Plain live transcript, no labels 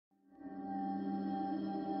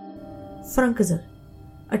Francazal,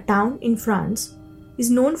 a town in France,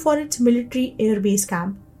 is known for its military air base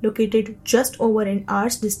camp located just over an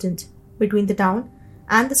hour's distance between the town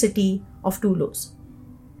and the city of Toulouse.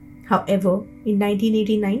 However, in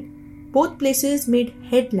 1989, both places made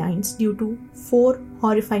headlines due to 4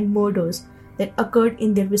 horrifying murders that occurred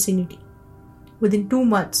in their vicinity. Within 2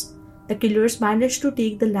 months, the killers managed to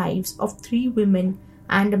take the lives of 3 women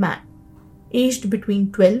and a man, aged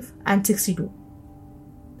between 12 and 62.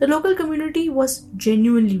 The local community was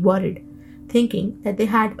genuinely worried, thinking that they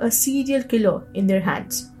had a serial killer in their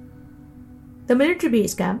hands. The military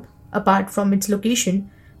base camp, apart from its location,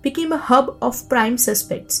 became a hub of prime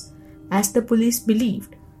suspects, as the police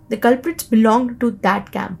believed the culprits belonged to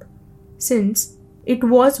that camp, since it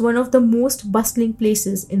was one of the most bustling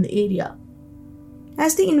places in the area.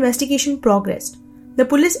 As the investigation progressed, the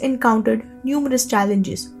police encountered numerous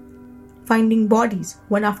challenges, finding bodies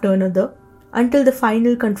one after another until the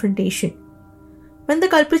final confrontation. When the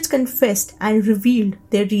culprits confessed and revealed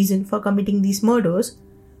their reason for committing these murders,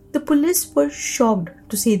 the police were shocked,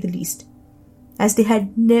 to say the least, as they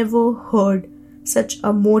had never heard such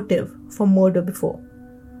a motive for murder before.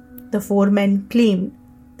 The 4 men claimed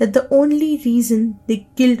that the only reason they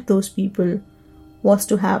killed those people was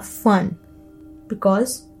to have fun,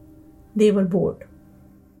 because they were bored.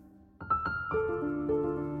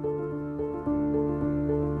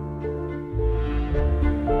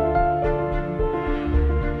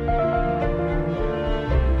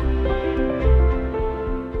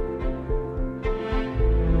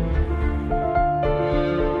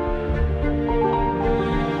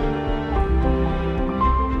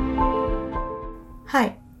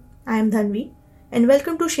 Hi, I am Dhanvi and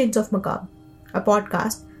welcome to Shades of Macabre, a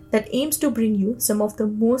podcast that aims to bring you some of the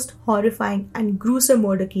most horrifying and gruesome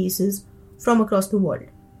murder cases from across the world.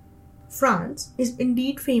 France is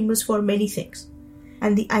indeed famous for many things,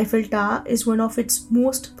 and the Eiffel Tower is one of its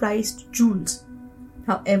most prized jewels.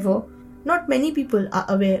 However, not many people are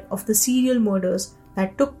aware of the serial murders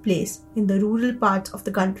that took place in the rural parts of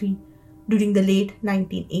the country during the late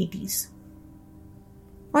 1980s.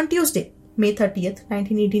 On Tuesday, May 30th,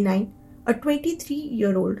 1989, a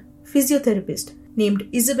 23-year-old physiotherapist named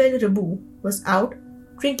Isabelle Rabou was out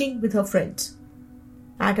drinking with her friends.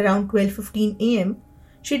 At around 12:15 a.m.,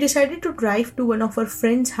 she decided to drive to one of her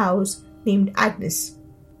friend's house named Agnes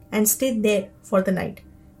and stayed there for the night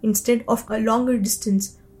instead of a longer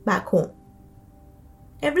distance back home.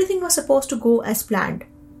 Everything was supposed to go as planned.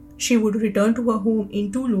 She would return to her home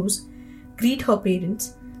in Toulouse, greet her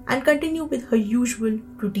parents, and continue with her usual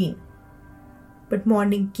routine. But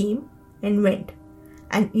morning came and went,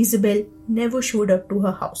 and Isabelle never showed up to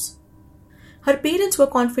her house. Her parents were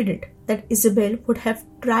confident that Isabelle would have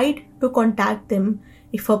tried to contact them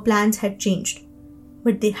if her plans had changed,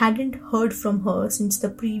 but they hadn't heard from her since the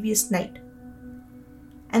previous night.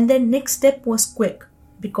 And their next step was quick,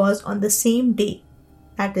 because on the same day,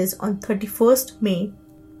 that is on 31st May,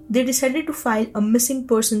 they decided to file a missing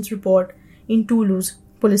persons report in Toulouse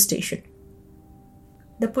police station.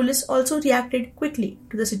 The police also reacted quickly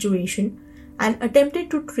to the situation and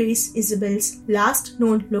attempted to trace Isabelle's last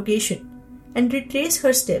known location and retrace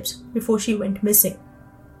her steps before she went missing.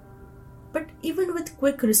 But even with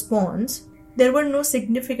quick response, there were no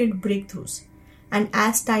significant breakthroughs, and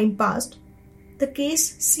as time passed, the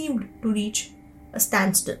case seemed to reach a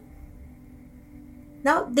standstill.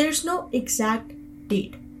 Now, there's no exact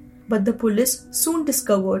date, but the police soon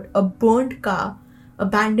discovered a burned car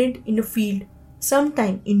abandoned in a field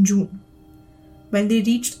sometime in June. When they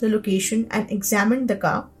reached the location and examined the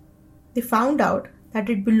car, they found out that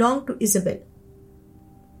it belonged to Isabelle.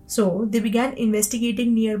 So they began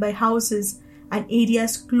investigating nearby houses and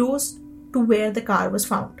areas close to where the car was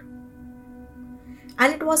found.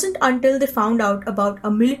 And it wasn't until they found out about a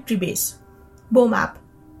military base, BOMAP,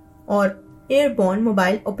 or Airborne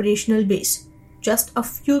Mobile Operational Base, just a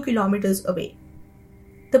few kilometers away.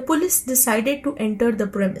 The police decided to enter the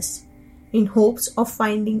premise in hopes of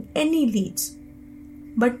finding any leads,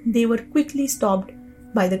 but they were quickly stopped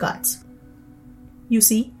by the guards. You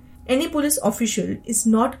see, any police official is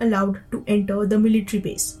not allowed to enter the military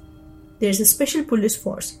base. There's a special police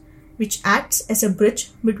force which acts as a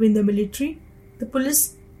bridge between the military, the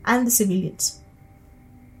police, and the civilians.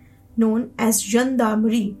 Known as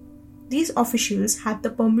gendarmerie, these officials had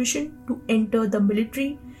the permission to enter the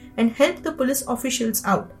military and help the police officials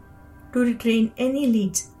out to retrain any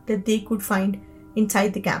leads that they could find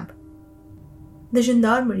inside the camp. The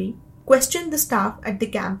gendarmerie questioned the staff at the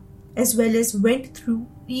camp as well as went through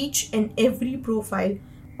each and every profile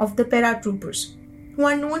of the paratroopers, who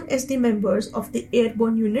are known as the members of the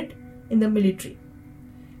airborne unit in the military.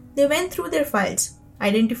 They went through their files,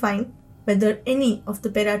 identifying whether any of the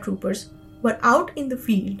paratroopers were out in the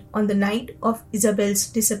field on the night of Isabel's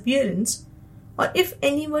disappearance, or if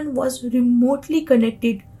anyone was remotely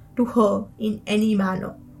connected to her in any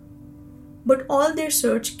manner. But all their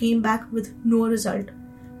search came back with no result,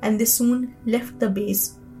 and they soon left the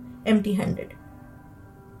base empty-handed.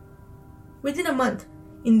 Within a month,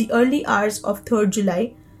 in the early hours of 3rd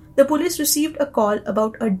July, the police received a call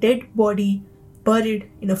about a dead body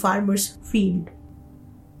buried in a farmer's field.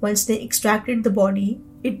 Once they extracted the body,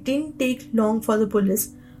 it didn't take long for the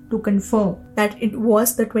police to confirm that it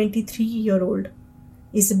was the 23-year-old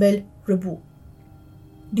Isabelle Reboux.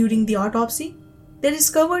 During the autopsy, they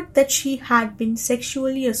discovered that she had been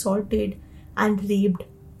sexually assaulted and raped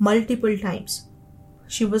multiple times.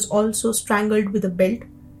 She was also strangled with a belt,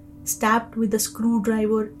 stabbed with a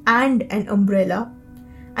screwdriver and an umbrella,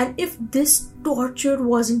 and if this torture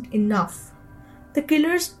wasn't enough, the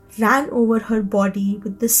killers ran over her body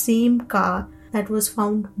with the same car that was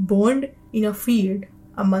found burned in a field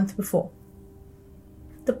a month before.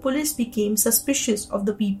 The police became suspicious of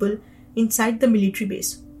the people inside the military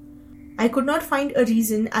base. I could not find a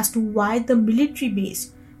reason as to why the military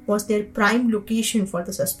base was their prime location for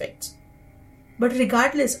the suspects. But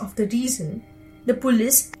regardless of the reason, the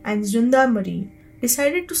police and gendarmerie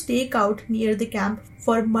decided to stake out near the camp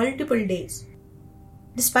for multiple days.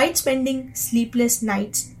 Despite spending sleepless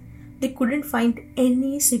nights, they couldn't find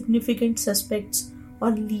any significant suspects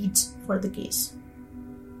or leads for the case.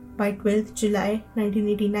 By 12th July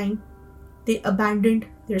 1989, they abandoned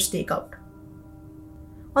their stakeout.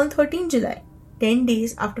 On 13th July, 10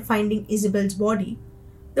 days after finding Isabel's body,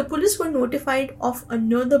 the police were notified of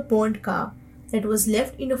another burned car that was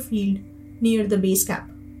left in a field near the base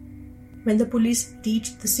camp. When the police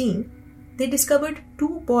reached the scene, they discovered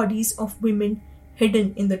 2 bodies of women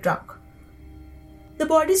hidden in the trunk. The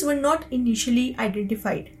bodies were not initially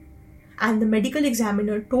identified, and the medical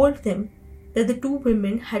examiner told them that the 2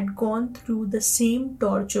 women had gone through the same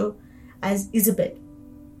torture as Isabelle.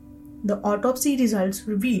 The autopsy results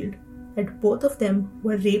revealed that both of them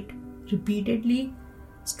were raped repeatedly,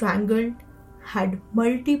 strangled, had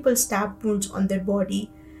multiple stab wounds on their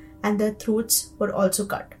body, and their throats were also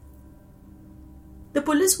cut. The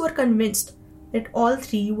police were convinced that all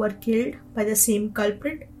 3 were killed by the same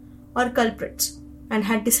culprit or culprits and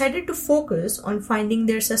had decided to focus on finding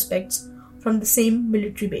their suspects from the same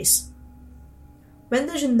military base. When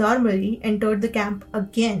the gendarmerie entered the camp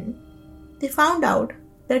again, they found out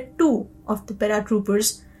that 2 of the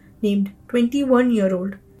paratroopers named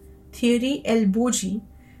 21-year-old Thierry Elboji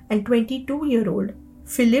and 22-year-old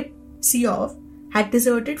Philippe Sioff had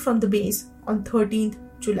deserted from the base on 13th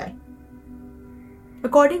July.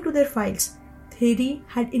 According to their files, Thierry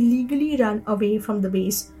had illegally run away from the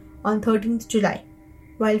base on 13th July,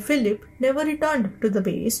 while Philippe never returned to the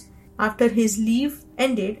base after his leave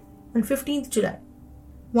ended on 15th July.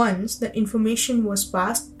 Once the information was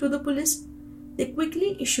passed to the police, they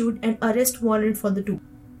quickly issued an arrest warrant for the 2.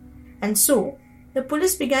 And so, the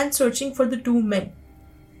police began searching for the 2 men,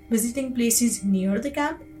 visiting places near the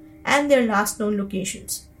camp and their last known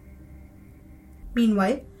locations.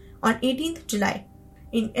 Meanwhile, on 18th July,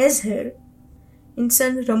 in Ezher, in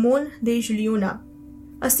San Ramon de Juliona,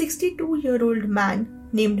 a 62-year-old man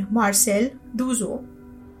named Marcel Duzo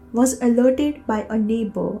was alerted by a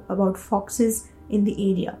neighbor about foxes in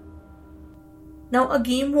the area. Now, a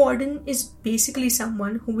game warden is basically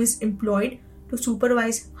someone who is employed to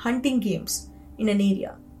supervise hunting games in an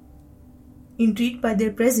area. Intrigued by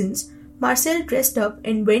their presence, Marcel dressed up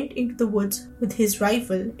and went into the woods with his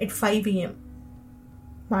rifle at 5 a.m.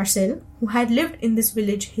 Marcel, who had lived in this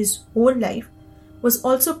village his whole life, was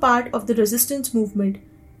also part of the resistance movement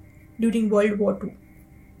during World War II.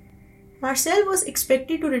 Marcel was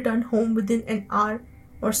expected to return home within an hour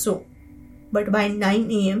or so, but by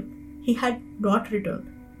 9 a.m. he had not returned.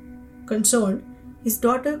 Concerned, his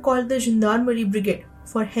daughter called the gendarmerie brigade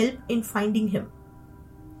for help in finding him.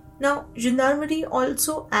 Now, gendarmerie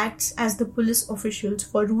also acts as the police officials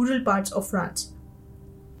for rural parts of France.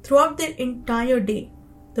 Throughout their entire day,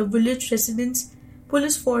 the village residents,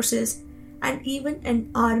 police forces, and even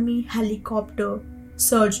an army helicopter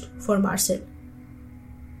searched for Marcel.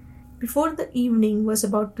 Before the evening was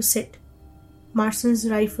about to set, Marcel's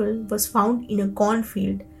rifle was found in a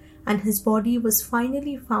cornfield and his body was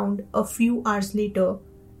finally found a few hours later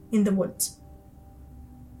in the woods.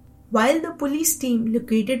 While the police team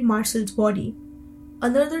located Marcel's body,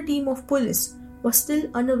 another team of police was still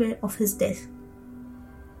unaware of his death.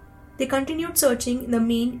 They continued searching in the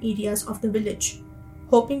main areas of the village,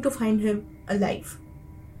 hoping to find him alive.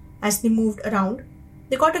 As they moved around,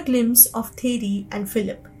 they caught a glimpse of Thierry and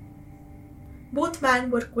Philippe. Both men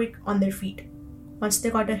were quick on their feet once they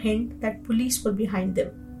got a hint that police were behind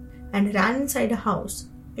them and ran inside a house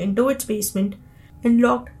into its basement and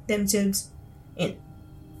locked themselves in.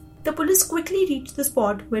 The police quickly reached the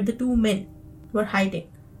spot where the two men were hiding.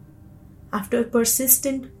 After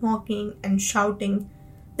persistent knocking and shouting,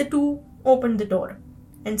 the two opened the door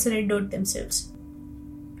and surrendered themselves.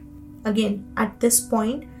 Again, at this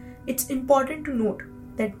point, it's important to note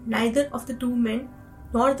that neither of the two men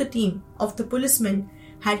nor the team of the policemen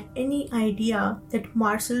had any idea that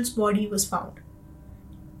Marcel's body was found.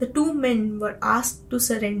 The two men were asked to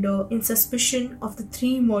surrender in suspicion of the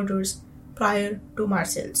three murders prior to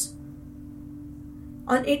Marcel's.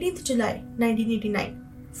 On 18th July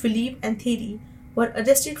 1989, Philippe and Thierry were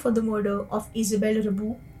arrested for the murder of Isabelle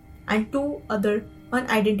Rabou and two other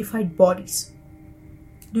unidentified bodies.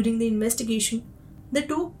 During the investigation, the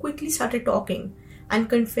two quickly started talking and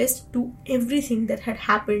confessed to everything that had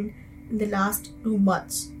happened in the last 2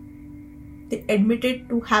 months. They admitted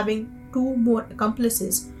to having two more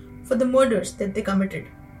accomplices for the murders that they committed,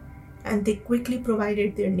 and they quickly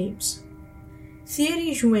provided their names.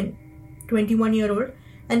 Thierry Jouin, 21-year-old,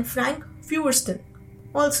 and Frank Feuerston,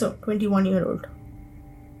 also 21-year-old.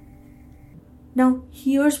 Now,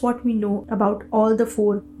 here's what we know about all the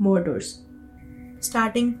 4 murders.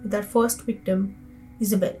 Starting with our first victim,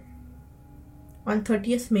 Isabelle. On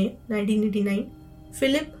 30th May 1989,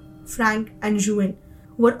 Philippe, Frank, and Jouin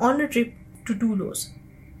were on a trip to Toulouse.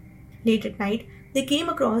 Late at night, they came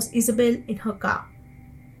across Isabelle in her car.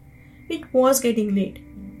 It was getting late,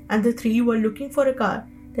 and the three were looking for a car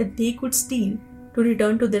that they could steal to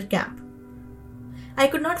return to their camp. I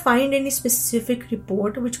could not find any specific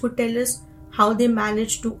report which could tell us how they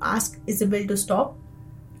managed to ask Isabelle to stop,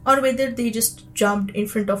 or whether they just jumped in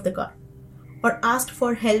front of the car, or asked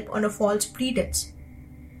for help on a false pretense.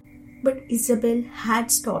 But Isabelle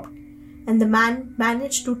had stopped, and the man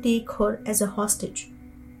managed to take her as a hostage,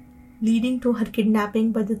 leading to her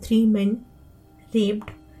kidnapping by the 3 men,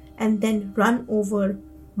 raped, and then run over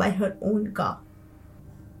by her own car.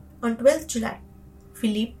 On 12th July,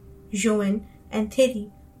 Philippe, Jouin, and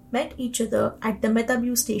Thierry met each other at the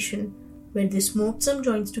Metabue station, where they smoked some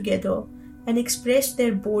joints together and expressed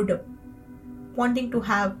their boredom, wanting to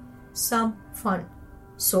have some fun.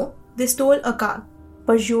 So, they stole a car,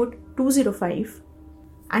 Peugeot 205,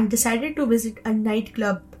 and decided to visit a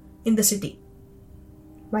nightclub in the city.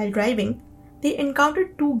 While driving, they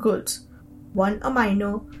encountered 2 girls, one a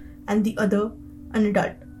minor and the other an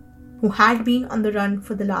adult, who had been on the run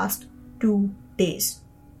for the last 2 days.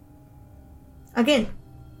 Again,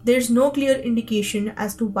 there's no clear indication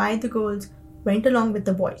as to why the girls went along with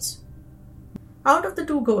the boys. Out of the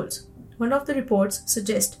 2 girls, one of the reports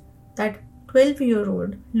suggests that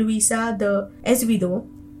 12-year-old Luisa de Esvido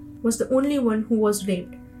was the only one who was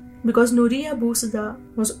raped because Nouria Boussada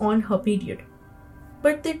was on her period.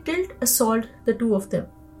 But they did assault the 2 of them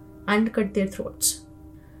and cut their throats.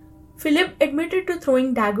 Philip admitted to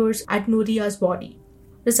throwing daggers at Nouria's body,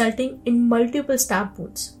 resulting in multiple stab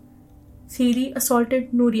wounds. Thierry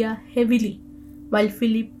assaulted Nouria heavily, while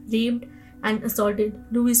Philip raped and assaulted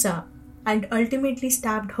Luisa and ultimately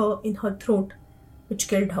stabbed her in her throat, which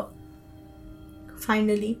killed her.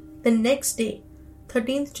 Finally, the next day,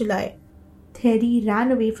 13th July, Thierry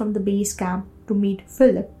ran away from the base camp to meet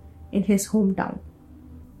Philip in his hometown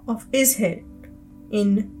of Ishead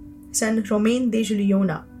in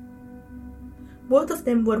Saint-Romain-de-Juliona. Both of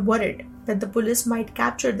them were worried that the police might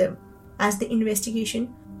capture them as the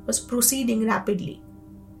investigation was proceeding rapidly.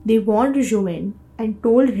 They warned Jouin and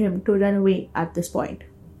told him to run away at this point.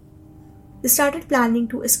 They started planning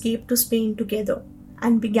to escape to Spain together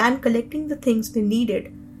and began collecting the things they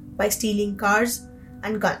needed by stealing cars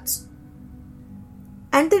and guns.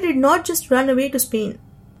 And they did not just run away to Spain.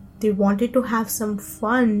 They wanted to have some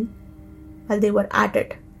fun while they were at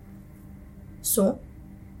it. So,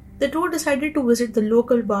 the two decided to visit the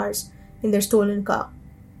local bars in their stolen car.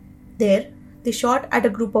 There, they shot at a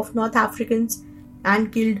group of North Africans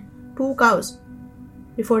and killed 2 cows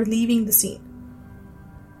before leaving the scene.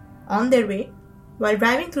 On their way, while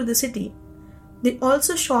driving through the city, they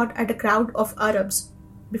also shot at a crowd of Arabs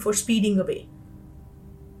before speeding away.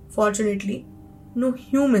 Fortunately, no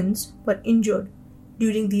humans were injured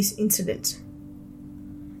during these incidents.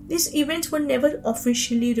 These events were never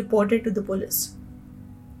officially reported to the police.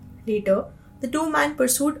 Later, the 2 men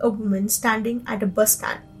pursued a woman standing at a bus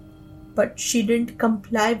stand, but she didn't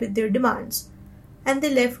comply with their demands, and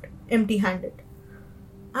they left empty-handed.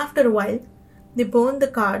 After a while, they burned the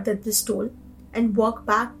car that they stole and walked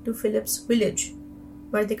back to Philip's village,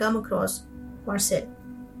 where they come across Marcel.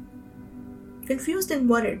 Confused and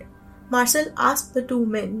worried, Marcel asked the two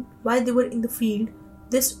men why they were in the field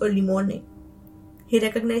this early morning. He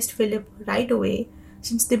recognized Philip right away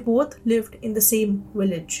since they both lived in the same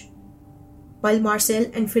village. While Marcel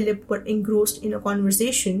and Philip were engrossed in a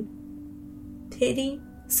conversation, Thierry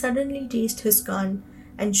suddenly raised his gun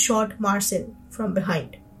and shot Marcel from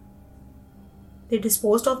behind. They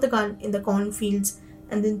disposed of the gun in the cornfields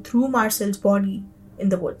and then threw Marcel's body in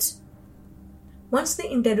the woods. Once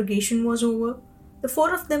the interrogation was over, the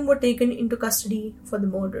four of them were taken into custody for the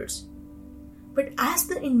murders. But as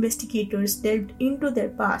the investigators delved into their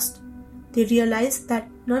past, they realized that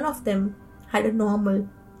none of them had a normal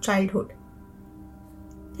childhood.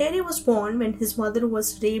 Thierry was born when his mother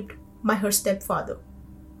was raped by her stepfather.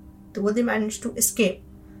 Though they managed to escape,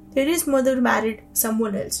 Thierry's mother married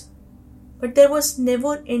someone else. But there was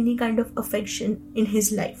never any kind of affection in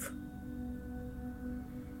his life.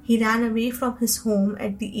 He ran away from his home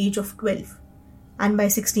at the age of 12 and by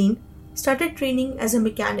 16 started training as a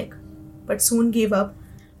mechanic, but soon gave up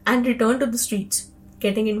and returned to the streets,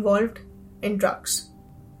 getting involved in drugs.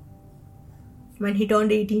 When he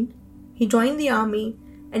turned 18, he joined the army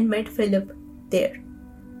and met Philip there.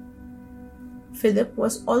 Philip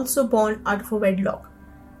was also born out of a wedlock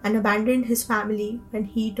and abandoned his family when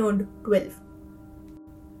he turned 12.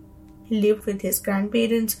 He lived with his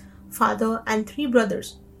grandparents, father, and 3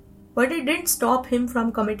 brothers, but it didn't stop him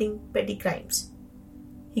from committing petty crimes.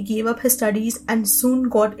 He gave up his studies and soon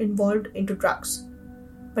got involved into drugs,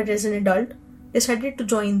 but as an adult, decided to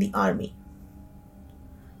join the army.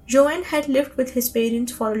 Joanne had lived with his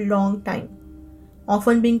parents for a long time,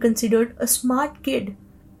 often being considered a smart kid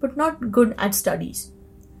but not good at studies.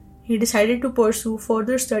 He decided to pursue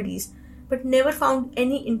further studies but never found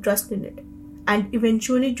any interest in it and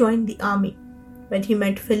eventually joined the army when he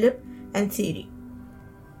met Philip and Thierry.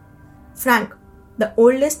 Frank, the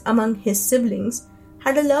oldest among his siblings,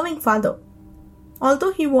 had a loving father.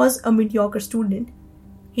 Although he was a mediocre student,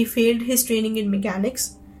 he failed his training in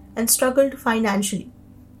mechanics and struggled financially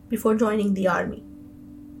before joining the army.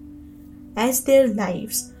 As their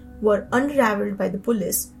lives were unraveled by the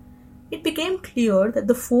police, it became clear that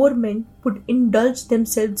the 4 men would indulge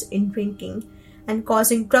themselves in drinking and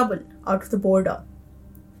causing trouble out of the boredom.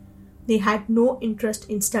 They had no interest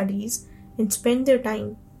in studies and spent their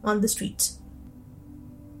time on the streets.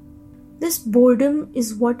 This boredom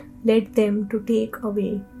is what led them to take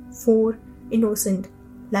away 4 innocent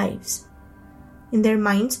lives. In their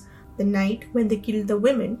minds, the night when they killed the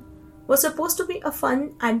women was supposed to be a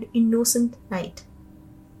fun and innocent night,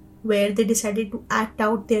 where they decided to act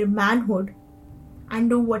out their manhood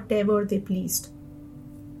and do whatever they pleased.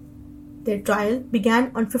 Their trial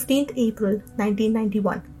began on 15th April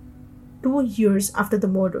 1991, 2 years after the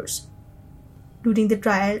murders. During the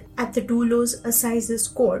trial at the Toulouse Assizes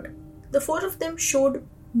Court, the 4 of them showed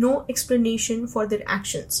no explanation for their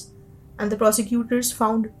actions, and the prosecutors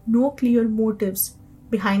found no clear motives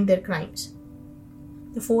behind their crimes.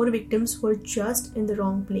 The 4 victims were just in the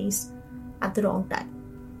wrong place at the wrong time.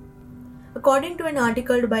 According to an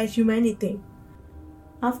article by Humanité,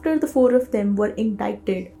 after the 4 of them were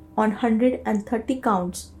indicted on 130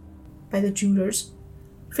 counts by the jurors,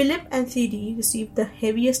 Philip and Thierry received the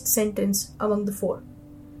heaviest sentence among the 4,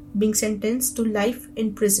 being sentenced to life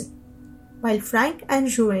in prison, while Frank and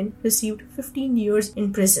Joanne received 15 years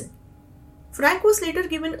in prison. Frank was later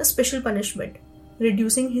given a special punishment,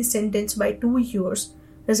 reducing his sentence by 2 years,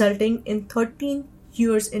 resulting in 13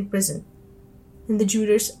 years in prison. When the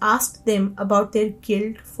jurors asked them about their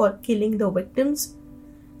guilt for killing the victims,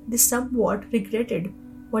 they somewhat regretted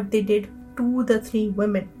what they did to the 3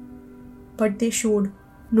 women, but they showed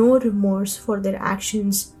no remorse for their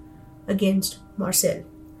actions against Marcel.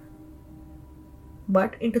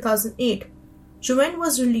 But in 2008, Joanne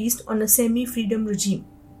was released on a semi-freedom regime,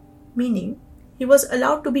 meaning he was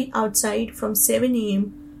allowed to be outside from 7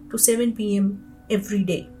 a.m. to 7 p.m. every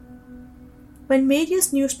day. When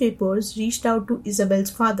various newspapers reached out to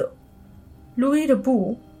Isabelle's father, Louis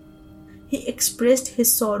Rabou, he expressed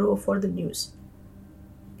his sorrow for the news.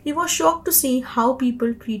 He was shocked to see how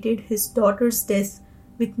people treated his daughter's death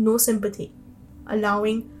with no sympathy,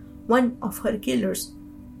 allowing one of her killers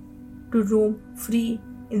to roam free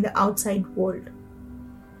in the outside world.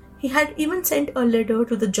 He had even sent a letter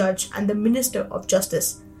to the judge and the Minister of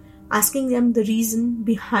Justice, asking them the reason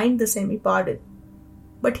behind the semi-pardon,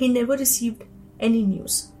 but he never received any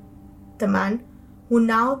news. The man, who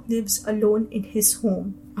now lives alone in his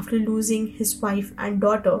home after losing his wife and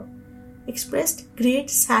daughter, expressed great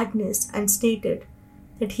sadness and stated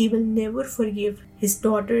that he will never forgive his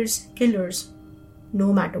daughter's killers,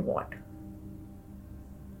 no matter what.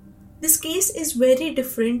 This case is very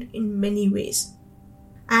different in many ways,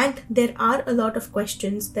 And there are a lot of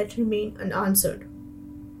questions that remain unanswered.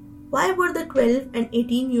 Why were the 12 and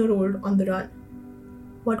 18-year-old on the run?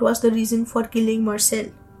 What was the reason for killing Marcel?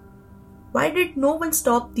 Why did no one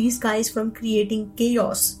stop these guys from creating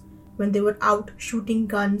chaos when they were out shooting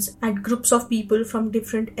guns at groups of people from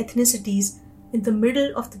different ethnicities in the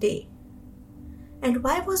middle of the day? And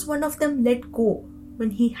why was one of them let go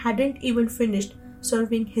when he hadn't even finished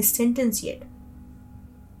serving his sentence yet?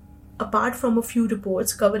 Apart from a few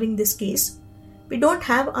reports covering this case, we don't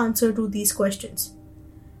have answer to these questions,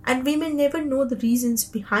 and we may never know the reasons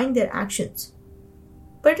behind their actions.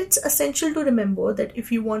 But it's essential to remember that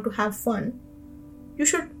if you want to have fun, you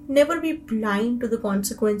should never be blind to the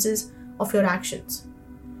consequences of your actions,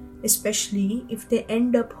 especially if they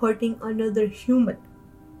end up hurting another human,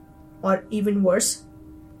 or even worse,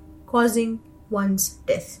 causing one's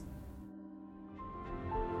death.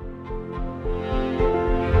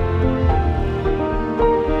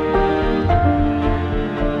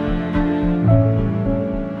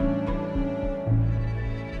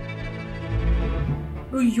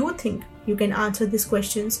 Do you think you can answer these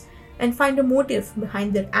questions and find a motive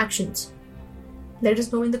behind their actions? Let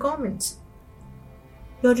us know in the comments.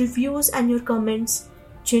 Your reviews and your comments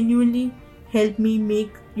genuinely help me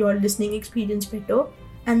make your listening experience better,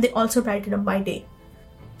 and they also brighten up my day.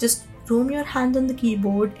 Just roam your hands on the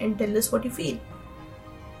keyboard and tell us what you feel.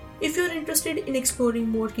 If you're interested in exploring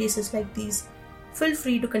more cases like these, feel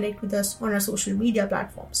free to connect with us on our social media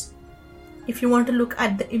platforms. If you want to look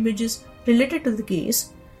at the images related to the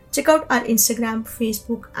case, check out our Instagram,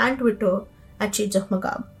 Facebook, and Twitter at Shades of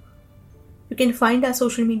Macabre. You can find our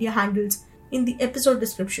social media handles in the episode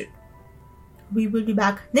description. We will be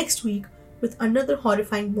back next week with another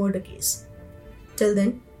horrifying murder case. Till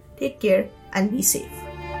then, take care and be safe.